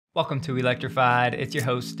Welcome to Electrified. It's your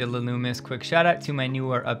host, Dylan Loomis. Quick shout out to my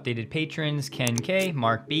newer updated patrons, Ken K,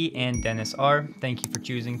 Mark B, and Dennis R. Thank you for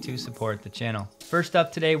choosing to support the channel. First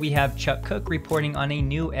up today, we have Chuck Cook reporting on a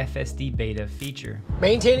new FSD Beta feature.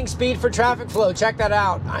 Maintaining speed for traffic flow, check that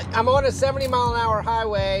out. I'm on a 70 mile an hour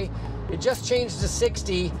highway. It just changed to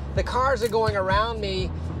 60. The cars are going around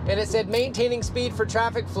me and it said maintaining speed for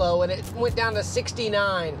traffic flow and it went down to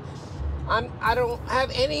 69. I don't have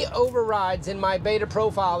any overrides in my beta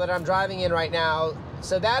profile that I'm driving in right now,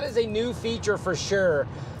 so that is a new feature for sure.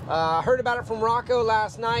 I heard about it from Rocco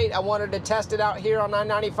last night. I wanted to test it out here on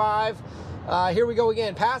 995. Here we go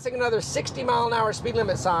again, passing another 60 mile an hour speed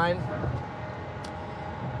limit sign,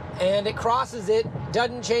 and it crosses it,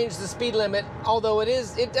 doesn't change the speed limit, although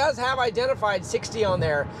it does have identified 60 on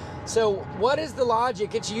there. So what is the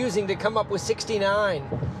logic it's using to come up with 69?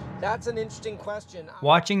 That's an interesting question.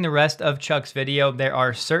 Watching the rest of Chuck's video, there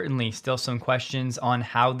are certainly still some questions on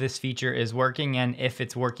how this feature is working and if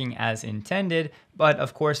it's working as intended, but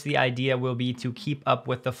of course the idea will be to keep up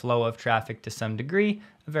with the flow of traffic to some degree.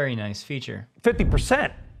 A very nice feature.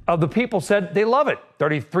 50% of the people said they love it.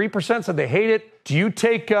 33% said they hate it. Do you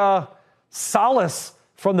take solace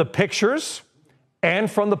from the pictures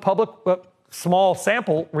and from the public small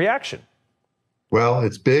sample reaction? Well,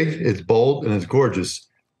 it's big, it's bold, and it's gorgeous.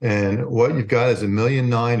 And what you've got is 1.9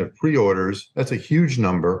 million of pre-orders. That's a huge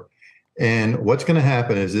number. And what's going to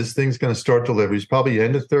happen is this thing's going to start deliveries probably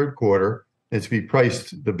end of third quarter. It's going to be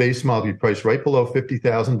priced, the base model will be priced right below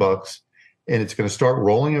 $50,000. And it's going to start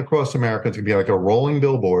rolling across America. It's going to be like a rolling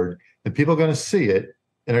billboard. And people are going to see it.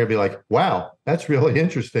 And they're going to be like, wow, that's really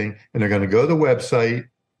interesting. And they're going to go to the website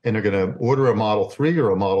and they're going to order a Model 3 or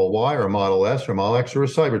a Model Y or a Model S or a Model X or a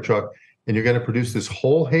Cybertruck. And you're going to produce this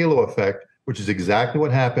whole halo effect, which is exactly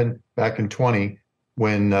what happened back in 20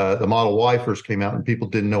 when the Model Y first came out and people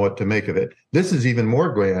didn't know what to make of it. This is even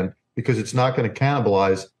more grand because it's not going to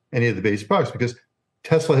cannibalize any of the base products because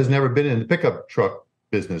Tesla has never been in the pickup truck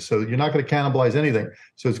business. So you're not going to cannibalize anything.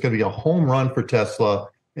 So it's going to be a home run for Tesla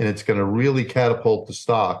and it's going to really catapult the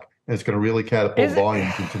stock and it's going to really catapult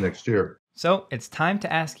volumes into next year. So it's time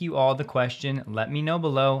to ask you all the question. Let me know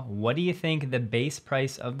below, what do you think the base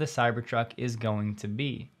price of the Cybertruck is going to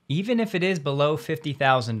be? Even if it is below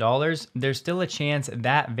 $50,000, there's still a chance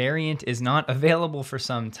that variant is not available for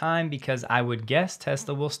some time because I would guess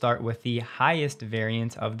Tesla will start with the highest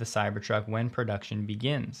variant of the Cybertruck when production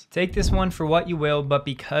begins. Take this one for what you will, but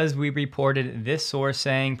because we reported this source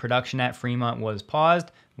saying production at Fremont was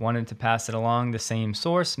paused, wanted to pass it along, the same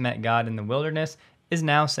source, Met God in the Wilderness, is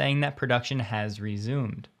now saying that production has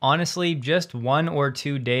resumed. Honestly, just 1 or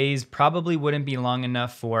 2 days probably wouldn't be long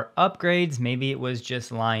enough for upgrades. Maybe it was just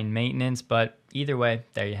line maintenance, but either way,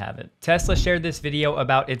 there you have it. Tesla shared this video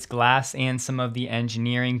about its glass and some of the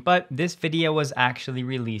engineering, but this video was actually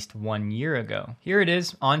released 1 year ago. Here it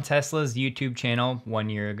is on Tesla's YouTube channel 1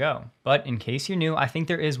 year ago. But in case you're new, I think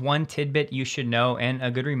there is one tidbit you should know and a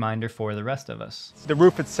good reminder for the rest of us. The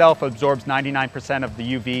roof itself absorbs 99% of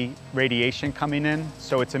the UV radiation coming in,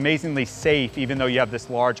 so it's amazingly safe even though you have this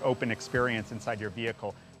large open experience inside your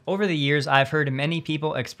vehicle. Over the years, I've heard many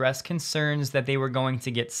people express concerns that they were going to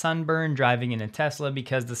get sunburned driving in a Tesla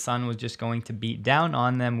because the sun was just going to beat down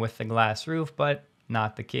on them with the glass roof, but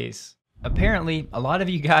not the case. Apparently, a lot of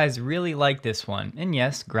you guys really like this one. And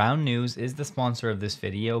yes, Ground News is the sponsor of this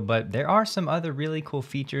video, but there are some other really cool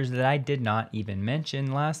features that I did not even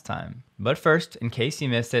mention last time. But first, in case you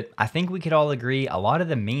missed it, I think we could all agree a lot of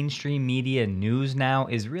the mainstream media news now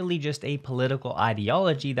is really just a political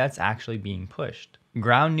ideology that's actually being pushed.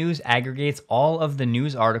 Ground News aggregates all of the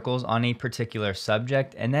news articles on a particular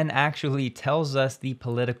subject and then actually tells us the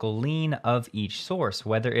political lean of each source,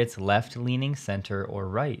 whether it's left-leaning, center, or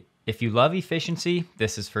right. If you love efficiency,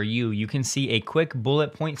 this is for you. You can see a quick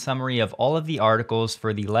bullet point summary of all of the articles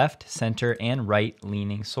for the left, center, and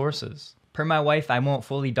right-leaning sources. Per my wife, I won't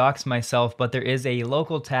fully dox myself, but there is a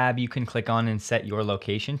local tab you can click on and set your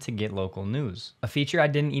location to get local news. A feature I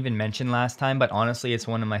didn't even mention last time, but honestly it's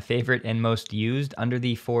one of my favorite and most used, under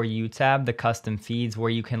the For You tab, the custom feeds, where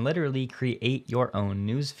you can literally create your own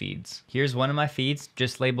news feeds. Here's one of my feeds,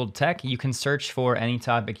 just labeled tech. You can search for any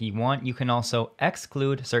topic you want. You can also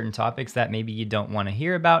exclude certain topics that maybe you don't want to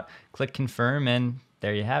hear about. Click confirm and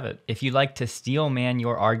there you have it. If you like to steel man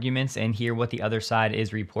your arguments and hear what the other side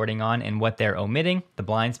is reporting on and what they're omitting, the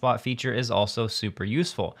blind spot feature is also super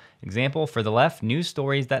useful. Example, for the left, news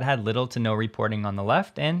stories that had little to no reporting on the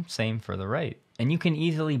left, and same for the right. and you can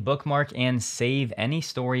easily bookmark and save any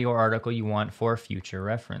story or article you want for future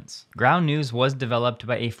reference. Ground News was developed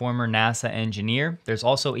by a former NASA engineer. There's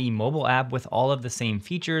also a mobile app with all of the same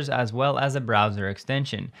features as well as a browser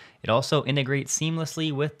extension. It also integrates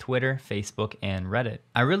seamlessly with Twitter, Facebook, and Reddit.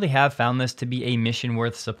 I really have found this to be a mission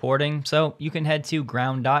worth supporting, so you can head to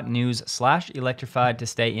ground.news/electrified to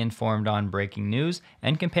stay informed on breaking news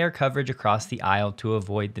and compare coverage across the aisle to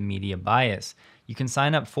avoid the media bias. You can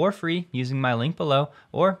sign up for free using my link below,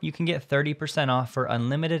 or you can get 30% off for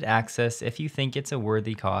unlimited access if you think it's a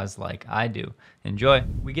worthy cause like I do. Enjoy.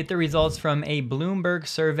 We get the results from a Bloomberg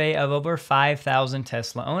survey of over 5,000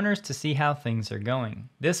 Tesla owners to see how things are going.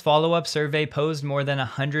 This follow-up survey posed more than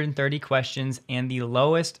 130 questions, and the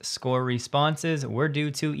lowest score responses were due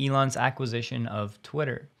to Elon's acquisition of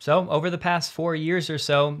Twitter. So over the past 4 years or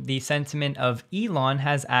so, the sentiment of Elon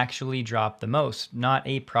has actually dropped the most, not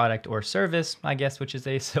a product or service, I guess, which is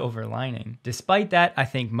a silver lining. Despite that, I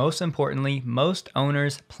think most importantly, most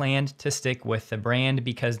owners planned to stick with the brand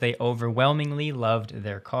because they overwhelmingly loved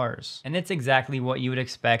their cars. And it's exactly what you would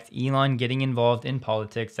expect Elon getting involved in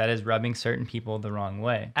politics that is rubbing certain people the wrong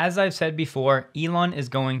way. As I've said before, Elon is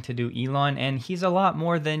going to do Elon, and he's a lot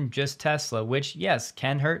more than just Tesla, which yes,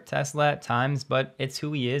 can hurt Tesla at times, but it's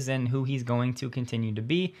who he is and who he's going to continue to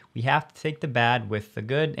be. We have to take the bad with the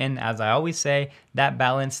good, and as I always say, that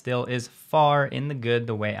balance still is far in the good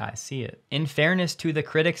the way I see it. In fairness to the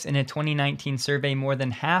critics, in a 2019 survey, more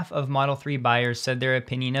than half of Model 3 buyers said their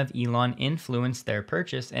opinion of Elon influenced their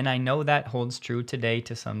purchase, and I know that holds true today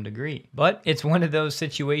to some degree. But it's one of those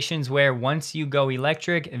situations where once you go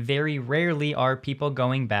electric, very rarely are people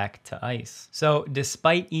going back to ICE. So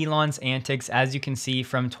despite Elon's antics, as you can see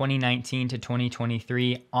from 2019 to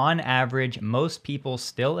 2023, on average, most people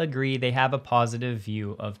still agree they have a positive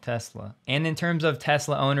view of Tesla. And in terms of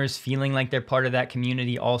Tesla owners feeling like they're part of that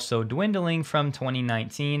community also dwindling from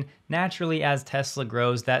 2019, naturally, as Tesla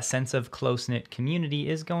grows, that sense of close-knit community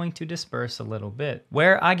is going to disperse a little bit.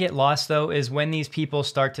 Where I get lost, though, is when these people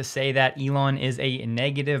start to say that Elon is a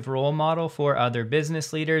negative role model for other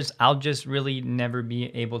business leaders. I'll just really never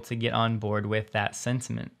be able to get on board with that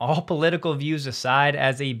sentiment. All political views aside,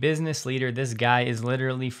 as a business leader, this guy is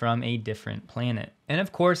literally from a different planet. And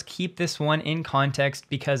of course, keep this one in context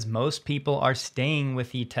because most people are staying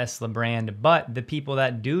with the Tesla brand, but the people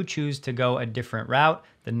that do choose to go a different route,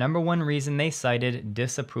 the number one reason they cited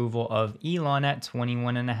disapproval of Elon at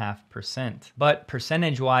 21.5%. But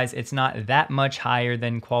percentage-wise, it's not that much higher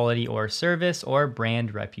than quality or service or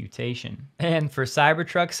brand reputation. And for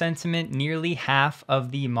Cybertruck sentiment, nearly half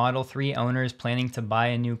of the Model 3 owners planning to buy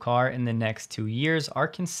a new car in the next 2 years are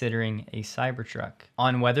considering a Cybertruck.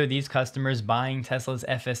 On whether these customers buying Tesla's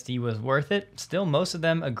FSD was worth it, still most of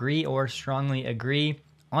them agree or strongly agree.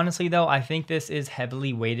 Honestly though, I think this is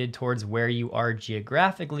heavily weighted towards where you are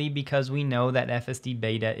geographically because we know that FSD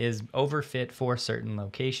Beta is overfit for certain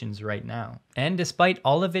locations right now. And despite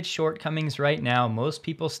all of its shortcomings right now, most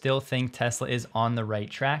people still think Tesla is on the right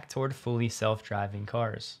track toward fully self-driving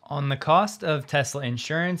cars. On the cost of Tesla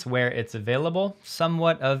insurance, where it's available,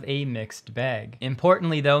 somewhat of a mixed bag.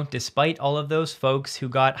 Importantly though, despite all of those folks who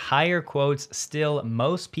got higher quotes, still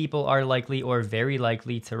most people are likely or very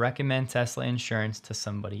likely to recommend Tesla insurance to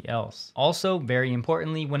somebody else. Also, very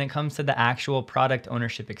importantly, when it comes to the actual product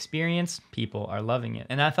ownership experience, people are loving it.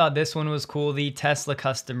 And I thought this one was cool. The Tesla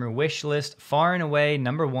customer wish list, far and away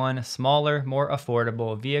number one, smaller, more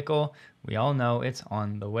affordable vehicle. We all know it's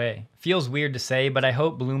on the way. Feels weird to say, but I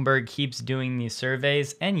hope Bloomberg keeps doing these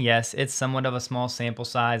surveys. And yes, it's somewhat of a small sample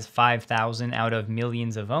size, 5,000 out of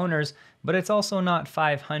millions of owners, but it's also not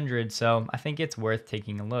 500, so I think it's worth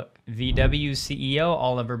taking a look. VW's CEO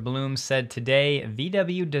Oliver Bloom said today,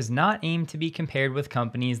 VW does not aim to be compared with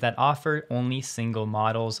companies that offer only single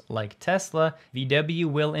models like Tesla. VW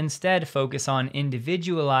will instead focus on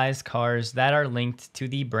individualized cars that are linked to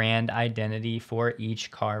the brand identity for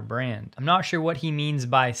each car brand. I'm not sure what he means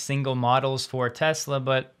by single models for Tesla,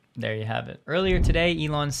 but there you have it. Earlier today,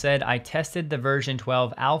 Elon said, I tested the version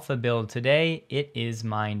 12 alpha build today. It is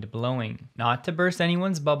mind-blowing. Not to burst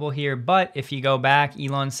anyone's bubble here, but if you go back,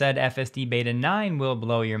 Elon said FSD Beta 9 will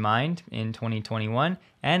blow your mind in 2021,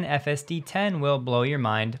 and FSD 10 will blow your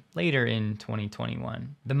mind later in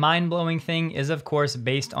 2021. The mind-blowing thing is of course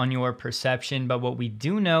based on your perception, but what we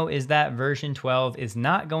do know is that version 12 is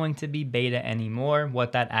not going to be beta anymore.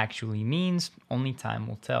 What that actually means, only time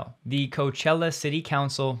will tell. The Coachella City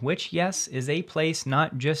Council, which yes, is a place,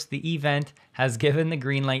 not just the event, has given the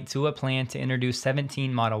green light to a plan to introduce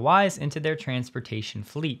 17 Model Ys into their transportation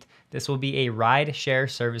fleet. This will be a ride-share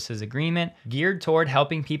services agreement geared toward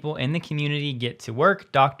helping people in the community get to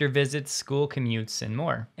work, doctor visits, school commutes, and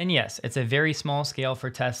more. And yes, it's a very small scale for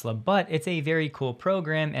Tesla, but it's a very cool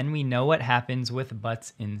program, and we know what happens with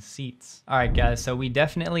butts in seats. All right, guys, so we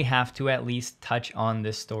definitely have to at least touch on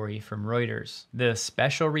this story from Reuters. The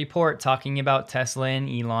special report talking about Tesla and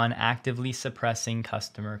Elon actively suppressing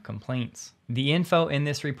customer complaints. The info in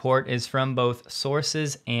this report is from both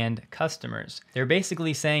sources and customers. They're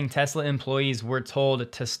basically saying Tesla employees were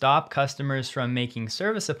told to stop customers from making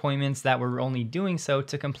service appointments that were only doing so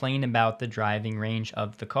to complain about the driving range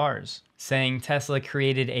of the cars. Saying Tesla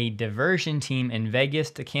created a diversion team in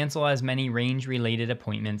Vegas to cancel as many range-related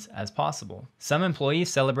appointments as possible. Some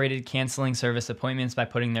employees celebrated canceling service appointments by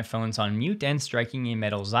putting their phones on mute and striking a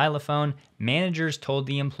metal xylophone. Managers told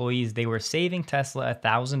the employees they were saving Tesla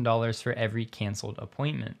 $1,000 for every canceled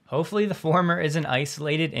appointment. Hopefully the former is an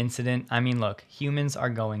isolated incident. I mean, look, humans are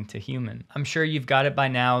going to human. I'm sure you've got it by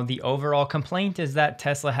now. The overall complaint is that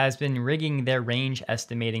Tesla has been rigging their range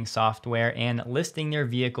estimating software and listing their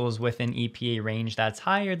vehicles with an EPA range that's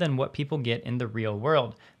higher than what people get in the real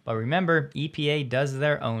world. But remember, EPA does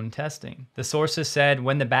their own testing. The sources said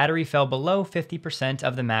when the battery fell below 50%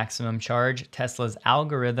 of the maximum charge, Tesla's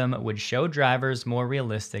algorithm would show drivers more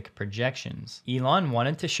realistic projections. Elon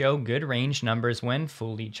wanted to show good range numbers when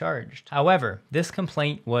fully charged. However, this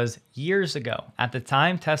complaint was years ago. At the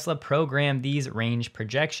time Tesla programmed these range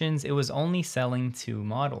projections, it was only selling 2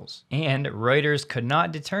 models. And Reuters could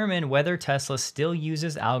not determine whether Tesla still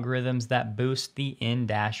uses algorithms that boost the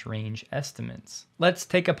in-dash range estimates. Let's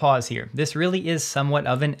take a pause here. This really is somewhat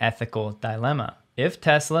of an ethical dilemma. If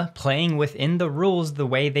Tesla, playing within the rules the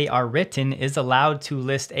way they are written, is allowed to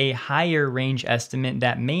list a higher range estimate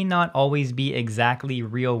that may not always be exactly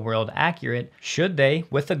real-world accurate, should they,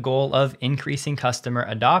 with the goal of increasing customer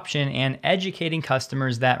adoption and educating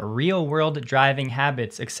customers that real-world driving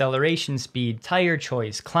habits, acceleration speed, tire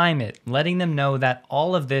choice, climate, letting them know that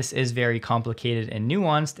all of this is very complicated and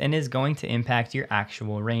nuanced and is going to impact your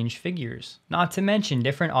actual range figures. Not to mention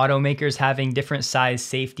different automakers having different size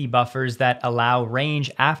safety buffers that allow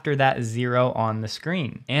range after that 0 on the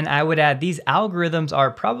screen. And I would add these algorithms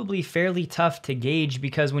are probably fairly tough to gauge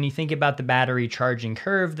because when you think about the battery charging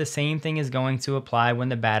curve, the same thing is going to apply when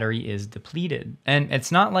the battery is depleted. And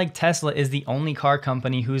it's not like Tesla is the only car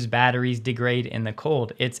company whose batteries degrade in the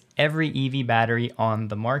cold. It's every EV battery on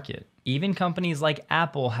the market. Even companies like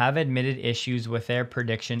Apple have admitted issues with their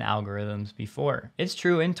prediction algorithms before. It's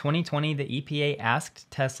true, in 2020, the EPA asked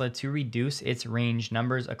Tesla to reduce its range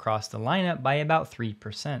numbers across the lineup by about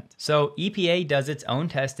 3%. So EPA does its own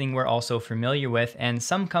testing we're also familiar with, and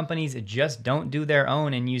some companies just don't do their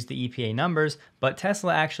own and use the EPA numbers, but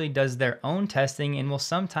Tesla actually does their own testing and will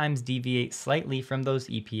sometimes deviate slightly from those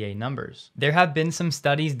EPA numbers. There have been some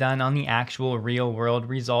studies done on the actual real-world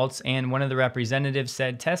results, and one of the representatives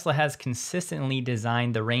said Tesla has consistently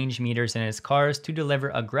designed the range meters in its cars to deliver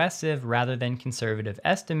aggressive rather than conservative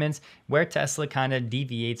estimates, where Tesla kind of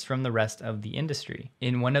deviates from the rest of the industry.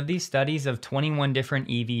 In one of these studies of 21 different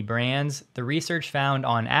EV brands, the research found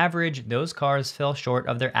on average those cars fell short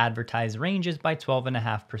of their advertised ranges by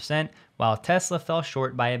 12.5%, while Tesla fell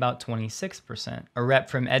short by about 26%. A rep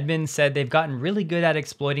from Edmunds said they've gotten really good at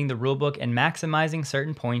exploiting the rulebook and maximizing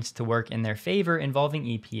certain points to work in their favor involving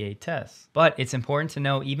EPA tests. But it's important to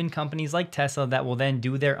know even companies like Tesla that will then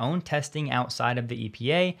do their own testing outside of the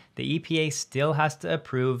EPA still has to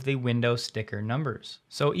approve the window sticker numbers.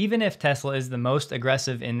 So even if Tesla is the most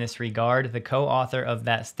aggressive in this regard, the co-author of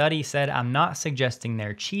that study said, "I'm not suggesting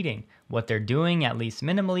they're cheating. What they're doing, at least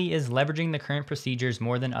minimally, is leveraging the current procedures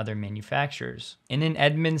more than other manufacturers." In an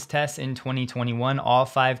Edmunds test in 2021, all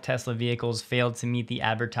 5 Tesla vehicles failed to meet the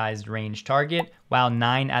advertised range target, while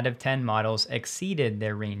 9 out of 10 models exceeded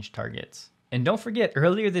their range targets. And don't forget,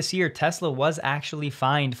 earlier this year, Tesla was actually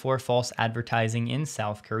fined for false advertising in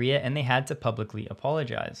South Korea, and they had to publicly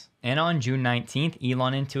apologize. And on June 19th,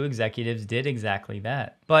 Elon and 2 executives did exactly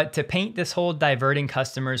that. But to paint this whole diverting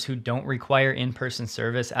customers who don't require in-person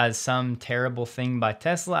service as some terrible thing by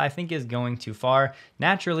Tesla, I think is going too far.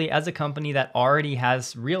 Naturally, as a company that already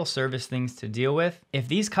has real service things to deal with, if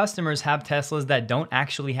these customers have Teslas that don't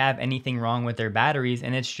actually have anything wrong with their batteries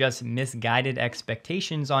and it's just misguided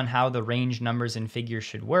expectations on how the range strange numbers and figures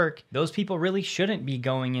should work, those people really shouldn't be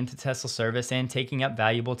going into Tesla service and taking up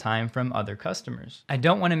valuable time from other customers. I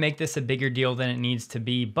don't want to make this a bigger deal than it needs to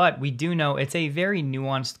be, but we do know it's a very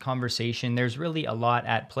nuanced conversation. There's really a lot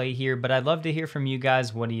at play here, but I'd love to hear from you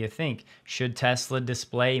guys. What do you think? Should Tesla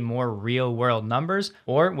display more real world numbers,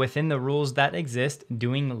 or within the rules that exist,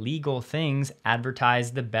 doing legal things,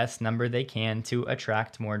 advertise the best number they can to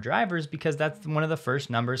attract more drivers, because that's one of the first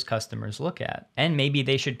numbers customers look at? And maybe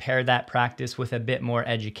they should pair that practice with a bit more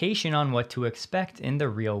education on what to expect in the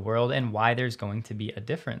real world and why there's going to be a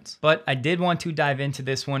difference. But I did want to dive into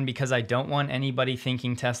this one because I don't want anybody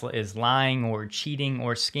thinking Tesla is lying or cheating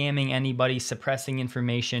or scamming anybody, suppressing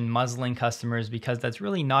information, muzzling customers, because that's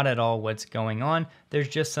really not at all what's going on. There's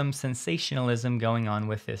just some sensationalism going on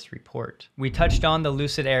with this report. We touched on the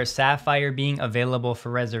Lucid Air Sapphire being available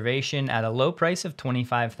for reservation at a low price of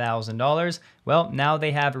 $25,000. Well, now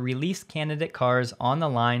they have released candidate cars on the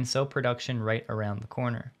line, so production right around the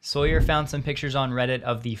corner. Sawyer found some pictures on Reddit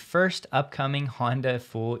of the first upcoming Honda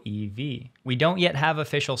full EV. We don't yet have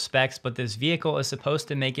official specs, but this vehicle is supposed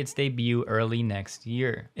to make its debut early next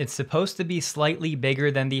year. It's supposed to be slightly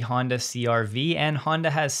bigger than the Honda CR-V, and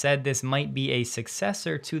Honda has said this might be a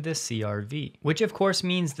successor to the CR-V, which of course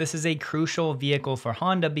means this is a crucial vehicle for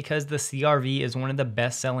Honda because the CR-V is one of the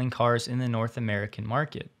best-selling cars in the North American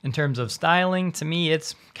market. In terms of styling, to me,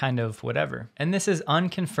 it's kind of whatever. And this is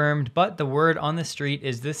unconfirmed, but the word on the street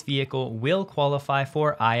is this vehicle will qualify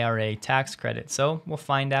for IRA tax credit, so we'll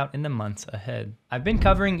find out in the months ahead. I've been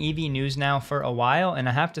covering EV news now for a while, and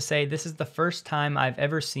I have to say this is the first time I've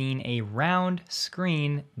ever seen a round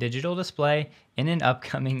screen digital display in an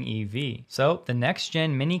upcoming EV. So the next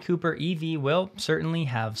gen Mini Cooper EV will certainly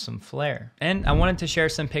have some flair. And I wanted to share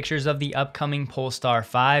some pictures of the upcoming Polestar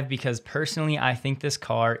 5 because personally I think this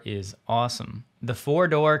car is awesome. The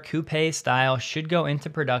 4-door coupe style should go into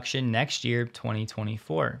production next year,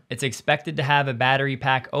 2024. It's expected to have a battery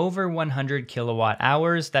pack over 100 kilowatt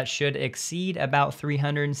hours that should exceed about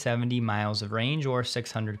 370 miles of range or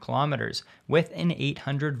 600 kilometers with an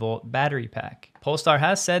 800 volt battery pack. Polestar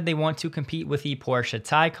has said they want to compete with the Porsche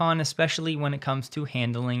Taycan, especially when it comes to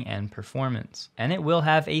handling and performance. And it will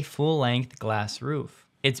have a full-length glass roof.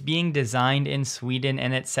 It's being designed in Sweden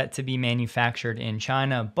and it's set to be manufactured in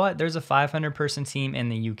China, but there's a 500-person team in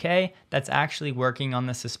the UK that's actually working on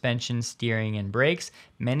the suspension, steering, and brakes,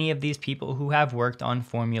 many of these people who have worked on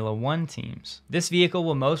Formula 1 teams. This vehicle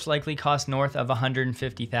will most likely cost north of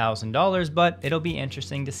 $150,000, but it'll be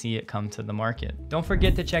interesting to see it come to the market. Don't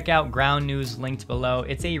forget to check out Ground News linked below.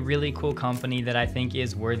 It's a really cool company that I think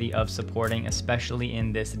is worthy of supporting, especially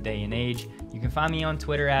in this day and age. You can find me on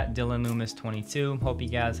Twitter at DylanLoomis22. Hope you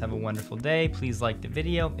guys have a wonderful day. Please like the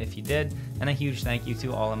video if you did, and a huge thank you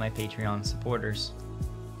to all of my Patreon supporters.